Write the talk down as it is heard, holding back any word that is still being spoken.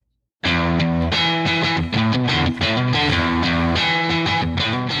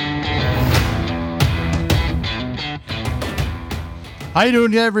How you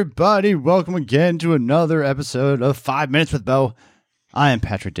doing, everybody? Welcome again to another episode of 5 Minutes with Bo. I am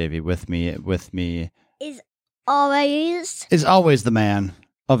Patrick Davey. With me is always the man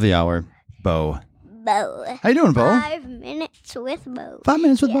of the hour, Bo. Bo. How you doing, Bo? 5 minutes with Bo. 5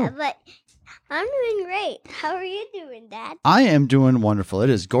 minutes with Yeah, Bo. but I'm doing great. How are you doing, Dad? I am doing wonderful. It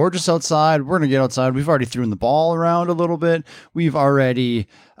is gorgeous outside. We're going to get outside. We've already thrown the ball around a little bit. We've already,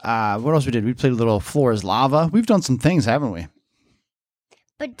 what else we did? We played a little Floor is Lava. We've done some things, haven't we?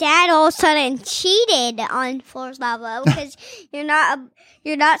 But Dad all of a sudden cheated on Floor's Lava because you're not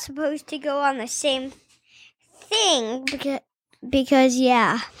supposed to go on the same thing because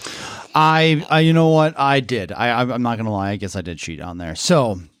yeah. I you know what? I did. I'm not going to lie. I guess I did cheat on there.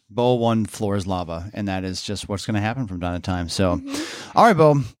 So Bo won Floor is Lava, and that is just what's going to happen from time to time. So, All right,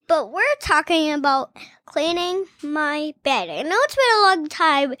 Bo. But we're talking about cleaning my bed. I know it's been a long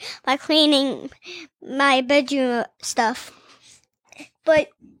time by cleaning my bedroom stuff. But,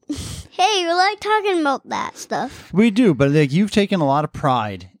 hey, you like talking about that stuff. We do, but like you've taken a lot of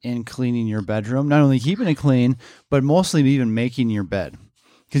pride in cleaning your bedroom. Not only keeping it clean, but mostly even making your bed.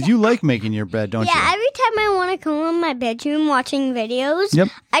 Because you like making your bed, don't you? Yeah, every time I want to go in my bedroom watching videos, Yep.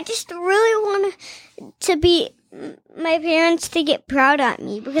 I just really want my parents to get proud of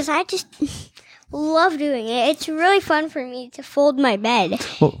me because I just love doing it. It's really fun for me to fold my bed.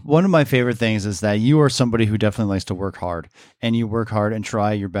 Well, one of my favorite things is that you are somebody who definitely likes to work hard, and you work hard and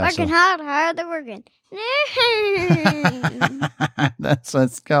try your best. Working hard than working.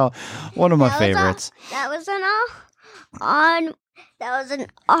 Let's go. One of my favorites. That was an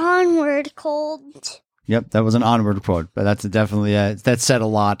onward quote. Yep, that was an onward quote, but that's definitely that said a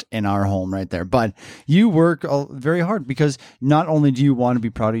lot in our home right there. But you work very hard because not only do you want to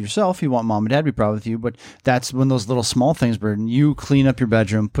be proud of yourself, you want mom and dad to be proud of you, but that's when those little small things, Burden. You clean up your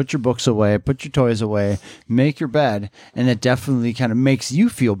bedroom, put your books away, put your toys away, make your bed, and it definitely kind of makes you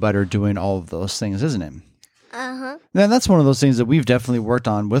feel better doing all of those things, isn't it? Uh-huh. Now, that's one of those things that we've definitely worked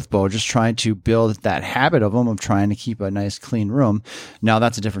on with Bo, just trying to build that habit of trying to keep a nice, clean room. Now,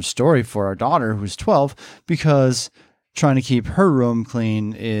 that's a different story for our daughter, who's 12, because trying to keep her room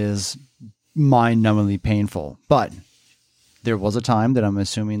clean is mind-numbingly painful. But there was a time that I'm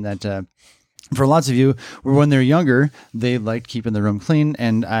assuming that for lots of you, when they're younger, they liked keeping the room clean,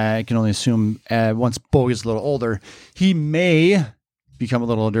 and I can only assume once Bo gets a little older, he may become a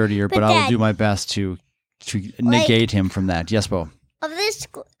little dirtier, but I will do my best to negate him from that. Yes, Bo. Of this,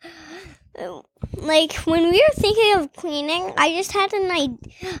 like when we were thinking of cleaning, I just had a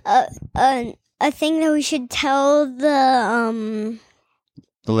thing that we should tell the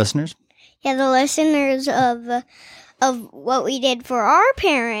listeners. Yeah, the listeners of what we did for our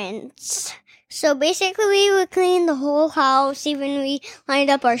parents. So basically, we would clean the whole house. Even we lined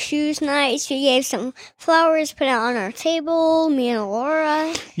up our shoes nice. We gave some flowers, put it on our table. Me and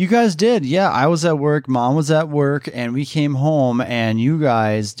Laura. You guys did, yeah. I was at work. Mom was at work, and we came home, and you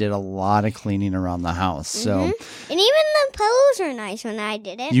guys did a lot of cleaning around the house. So, and even the pillows were nice when I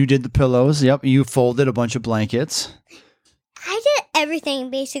did it. You did the pillows. Yep. You folded a bunch of blankets. I did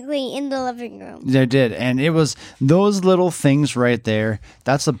everything basically in the living room. They did. And it was those little things right there.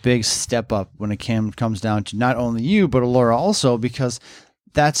 That's a big step up when it comes down to not only you, but Laura also, because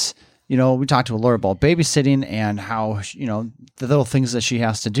that's, we talked to Laura about babysitting and how, the little things that she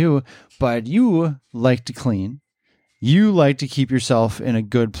has to do. But you like to clean. You like to keep yourself in a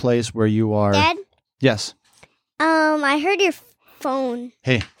good place where you are. Dad? Yes. I heard your phone.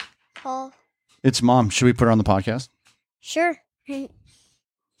 Hey. Call. It's Mom. Should we put her on the podcast? Sure.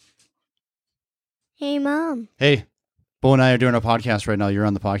 Hey, Mom. Hey, Bo and I are doing a podcast right now. You're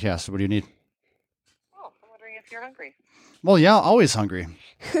on the podcast. What do you need? Oh, I'm wondering if you're hungry. Well, yeah, always hungry.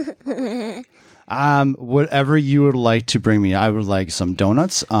 Whatever you would like to bring me. I would like some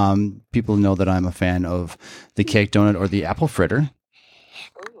donuts. People know that I'm a fan of the cake donut or the apple fritter. Ooh,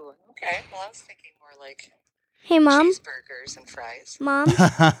 okay. Well, I was thinking more like Hey, Mom. cheeseburgers and fries. Mom.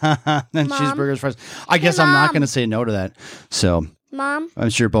 And Mom? cheeseburgers, fries. I guess I'm not going to say no to that. So Mom. I'm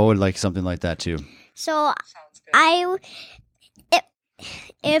sure Bo would like something like that too. So Sounds good.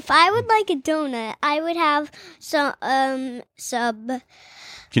 if I would like a donut, I would have some Can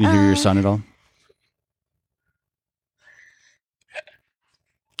you hear your son at all?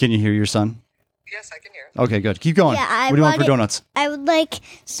 Can you hear your son? Yes, I can hear it. Okay, good. Keep going. Yeah, what do you want for donuts? I would like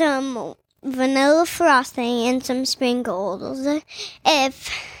some vanilla frosting and some sprinkles. If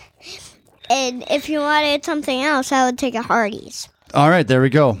you wanted something else, I would take a Hardee's. All right, there we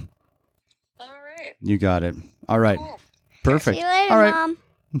go. All right. You got it. All right. Cool. Perfect. See you later, All right. Mom.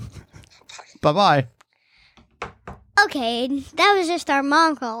 Bye-bye. Okay, that was just our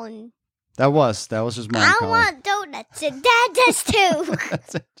mom calling. That was just mom I calling. want donuts, and Dad does too.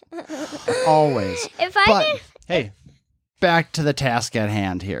 That's it. Always. If I But did, hey, back to the task at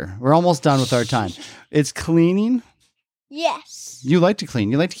hand here. We're almost done with our time. It's cleaning. yes, You like to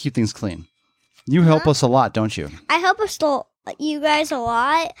clean. You like to keep things clean. You help us a lot, don't you? I help us you guys a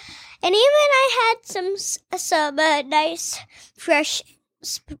lot, and even I had some nice fresh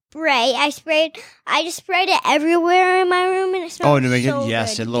spray. I just sprayed it everywhere in my room, and it smelled Oh, to make so it,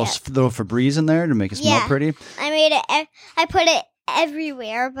 yes, good. a little Febreze in there to make it smell Yeah. pretty. I made it. I put it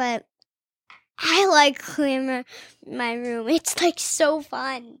everywhere, but I like cleaning my room. It's like so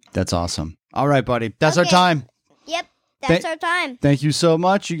fun. That's awesome. All right, buddy. That's our Okay. time. Yep, that's Thank- our time. Thank you so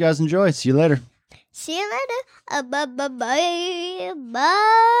much. You guys enjoy. See you later. See you later. Bye bye bye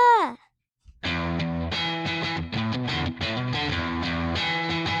bye.